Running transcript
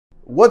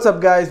What's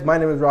up guys, my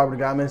name is Robert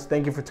Gamez.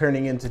 Thank you for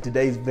turning into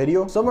today's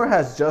video. Summer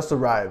has just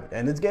arrived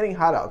and it's getting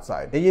hot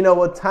outside. And you know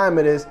what time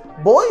it is?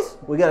 Boys,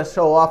 we gotta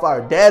show off our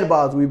dad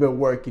bods we've been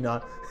working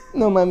on.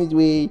 No mommy's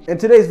way. In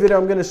today's video,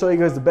 I'm gonna show you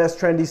guys the best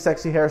trendy,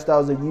 sexy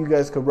hairstyles that you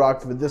guys could rock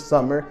for this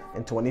summer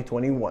in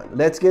 2021.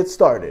 Let's get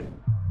started.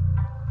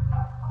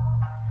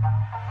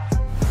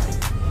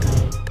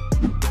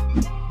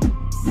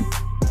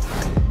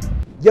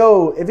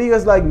 Yo, if you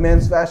guys like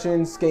men's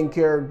fashion,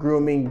 skincare,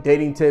 grooming,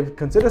 dating tips,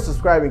 consider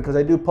subscribing because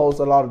I do post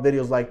a lot of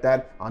videos like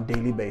that on a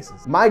daily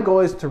basis. My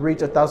goal is to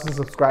reach 1,000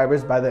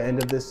 subscribers by the end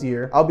of this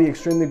year. I'll be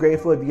extremely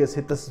grateful if you guys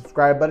hit the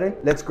subscribe button.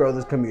 Let's grow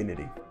this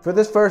community. For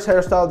this first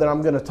hairstyle that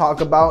I'm gonna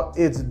talk about,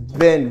 it's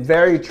been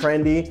very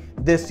trendy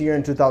this year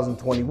in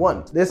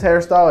 2021. This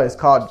hairstyle is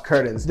called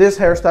curtains. This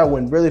hairstyle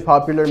went really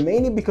popular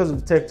mainly because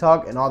of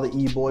TikTok and all the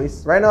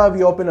e-boys. Right now, if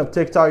you open up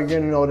TikTok, you're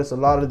gonna notice a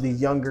lot of these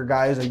younger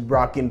guys are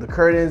rocking the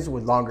curtains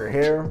with longer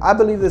hair. I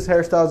believe this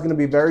hairstyle is gonna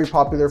be very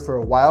popular for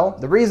a while.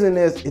 The reason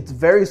is it's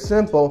very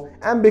simple,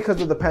 and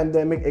because of the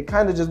pandemic, it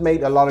kind of just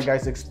made a lot of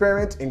guys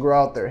experiment and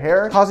grow out their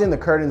hair, causing the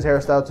curtains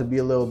hairstyle to be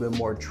a little bit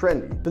more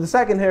trendy. For the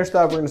second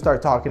hairstyle we're gonna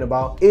start talking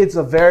about, it's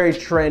a very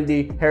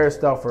trendy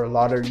hairstyle for a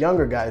lot of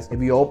younger guys. If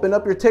you open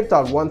up your TikTok,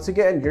 once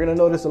again, you're gonna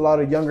notice a lot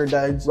of younger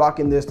guys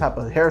rocking this type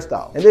of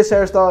hairstyle. And this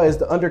hairstyle is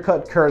the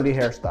undercut curly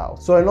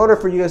hairstyle. So in order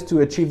for you guys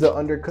to achieve the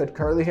undercut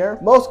curly hair,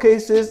 most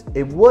cases,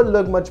 it would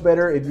look much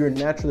better if you're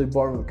naturally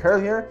born with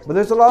curly hair, but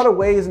there's a lot of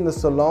ways in the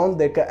salon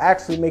that could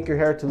actually make your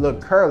hair to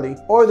look curly.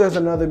 Or there's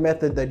another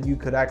method that you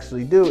could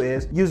actually do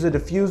is use a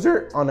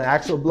diffuser on an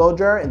actual blow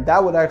dryer, and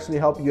that would actually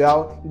help you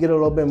out and get a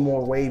little bit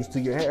more waves to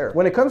your hair.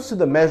 When it comes to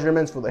the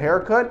measurements for the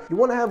haircut, you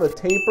wanna have a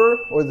taper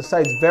or the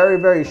sides very,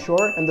 very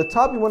short, and the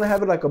top you wanna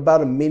have it like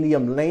about a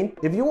medium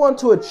length. If you want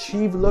to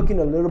achieve looking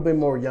a little bit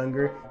more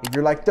younger, if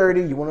you're like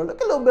 30, you wanna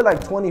look a little bit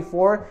like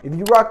 24, if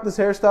you rock this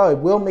hairstyle, it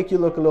will make you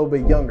look a little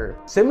bit younger.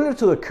 Similar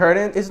to the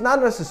curtain, it's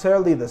not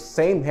necessarily the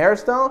same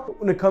hairstyle, but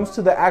when it comes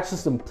to the actual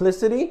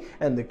simplicity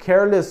and the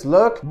careless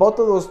look, both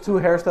of those two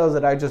hairstyles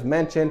that I just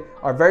mentioned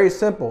are very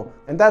simple,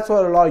 and that's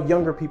what a lot of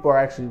younger people are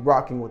actually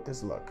rocking with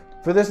this look.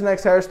 For this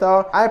next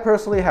hairstyle, I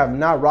personally have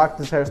not rocked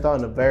this hairstyle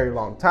in a very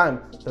long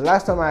time. The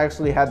last time I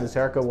actually had this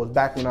haircut was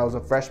back when I was a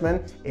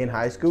freshman in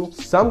high school.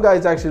 Some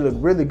guys actually look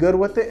really good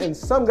with it and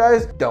some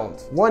guys don't.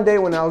 One day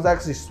when I was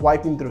actually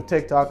swiping through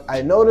TikTok,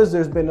 I noticed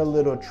there's been a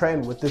little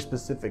trend with this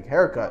specific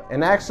haircut.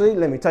 And actually,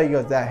 let me tell you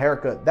guys that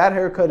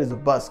haircut is a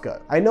buzz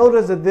cut. I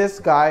noticed that this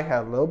guy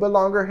had a little bit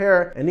longer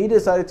hair and he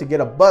decided to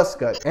get a buzz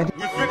cut. And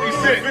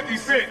 50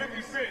 Cent.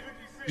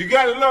 You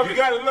gotta love it, you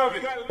gotta love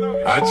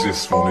it. I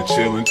just wanna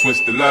chill and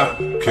twist the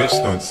lie. Catch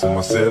stunts in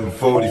my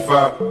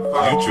 745.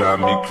 You drive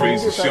me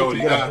crazy,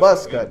 shorty. Get a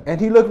buzz cut,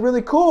 and he looked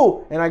really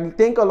cool. And I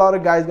think a lot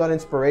of guys got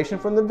inspiration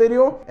from the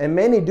video, and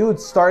many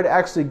dudes started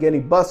actually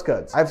getting buzz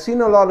cuts. I've seen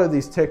a lot of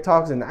these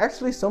TikToks, and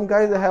actually some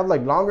guys that have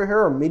like longer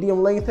hair or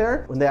medium length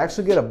hair, when they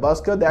actually get a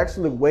buzz cut, they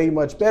actually look way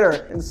much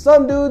better. And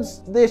some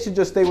dudes, they should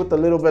just stay with a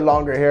little bit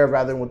longer hair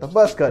rather than with the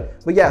buzz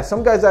cut. But yeah,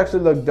 some guys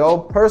actually look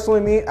dope.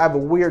 Personally, me, I have a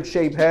weird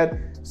shaped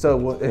head,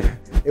 so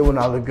it will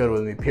not look good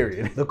with me,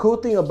 period. The cool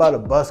thing about a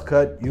buzz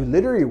cut, you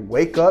literally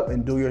wake up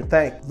and do your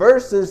thing.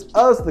 Versus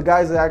us, the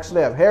guys that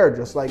actually have hair,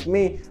 just like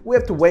me, we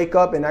have to wake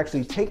up and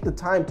actually take the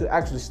time to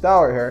actually style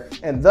our hair,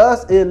 and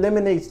thus it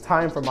eliminates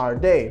time from our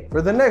day.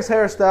 For the next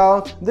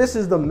hairstyle, this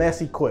is the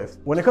messy quiff.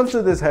 When it comes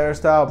to this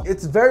hairstyle,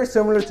 it's very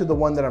similar to the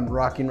one that I'm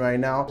rocking right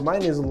now.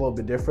 Mine is a little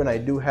bit different. I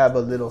do have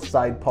a little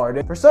side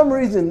parted. For some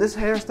reason, this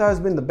hairstyle has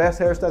been the best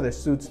hairstyle that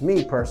suits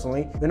me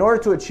personally. In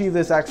order to achieve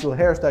this actual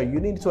hairstyle, you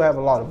need to have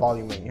a lot of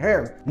volume in your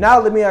hair. Now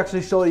let me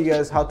actually show you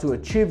guys how to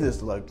achieve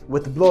this look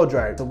with the blow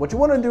dryer. So what you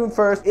want to do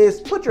first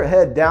is put your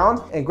head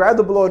down and grab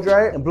the blow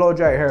dryer and blow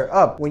dry your hair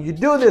up. When you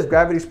do this,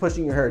 gravity's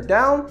pushing your hair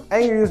down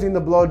and you're using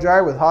the blow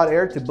dryer with hot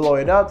air to blow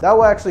it up. That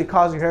will actually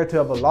cause your hair to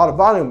have a lot of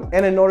volume.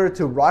 And in order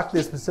to rock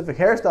this specific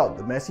hairstyle,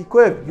 the messy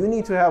quiff, you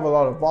need to have a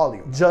lot of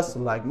volume, just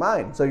like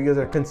mine. So if you guys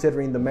are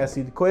considering the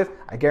messy quiff,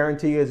 I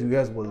guarantee you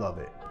guys will love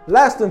it.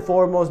 Last and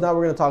foremost, now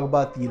we're going to talk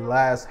about the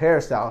last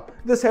hairstyle.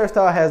 This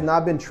hairstyle has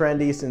not been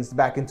trendy since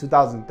back in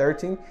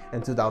 2013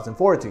 and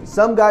 2014.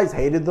 Some guys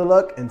hated the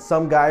look and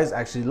some guys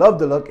actually loved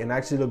the look and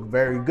actually look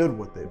very good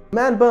with it.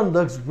 Man bun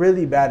looks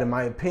really bad in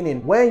my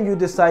opinion when you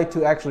decide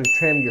to actually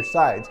trim your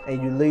sides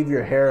and you leave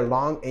your hair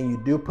long and you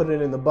do put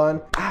it in the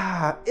bun.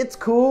 It's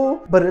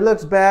cool, but it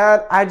looks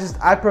bad.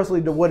 I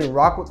personally wouldn't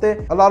rock with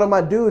it. A lot of my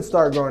dudes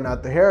started growing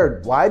out their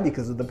hair. Why?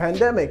 Because of the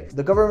pandemic.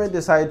 The government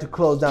decided to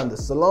close down the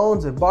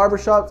salons and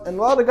barbershops, and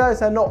a lot of guys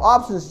had no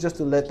options just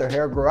to let their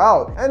hair grow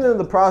out. And in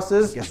the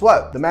process, guess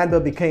what? The man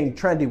bun became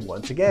trendy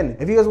once again.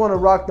 If you guys want to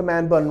rock the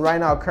man bun right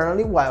now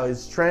currently while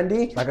it's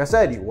trendy, like I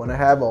said, you want to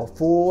have a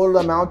full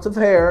amount of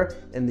hair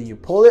and then you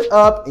pull it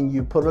up and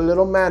you put a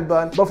little man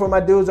bun. But for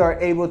my dudes are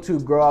able to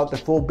grow out the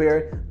full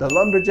beard, the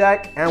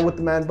lumberjack, and with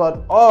the man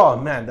bun, oh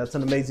man, that's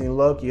an amazing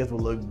look. You guys will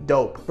look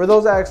dope. For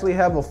those that actually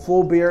have a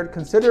full beard,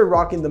 consider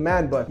rocking the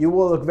man bun. You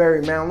will look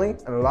very manly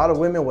and a lot of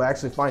women will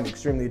actually find it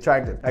extremely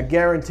attractive. I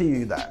guarantee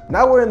you that.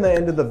 Now we're in the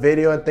end of the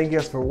video, and thank you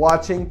guys for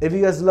watching. If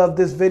you guys love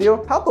this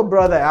video, help a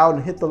brother out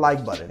and hit the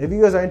like button. If you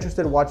guys are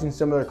interested in watching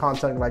similar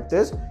content like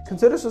this,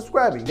 consider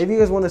subscribing. If you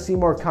guys want to see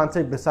more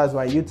content besides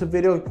my YouTube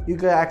video, you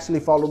can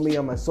actually follow me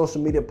on my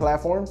social media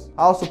platforms.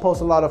 I also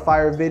post a lot of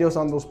fire videos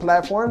on those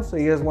platforms, so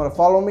you guys want to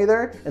follow me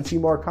there and see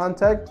more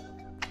content,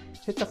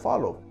 hit the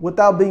follow. With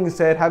that being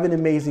said, have an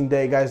amazing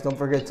day, guys. Don't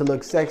forget to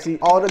look sexy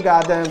all the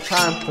goddamn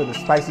time for the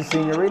spicy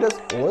senoritas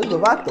or the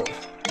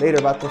vatos. Later,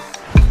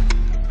 vatos.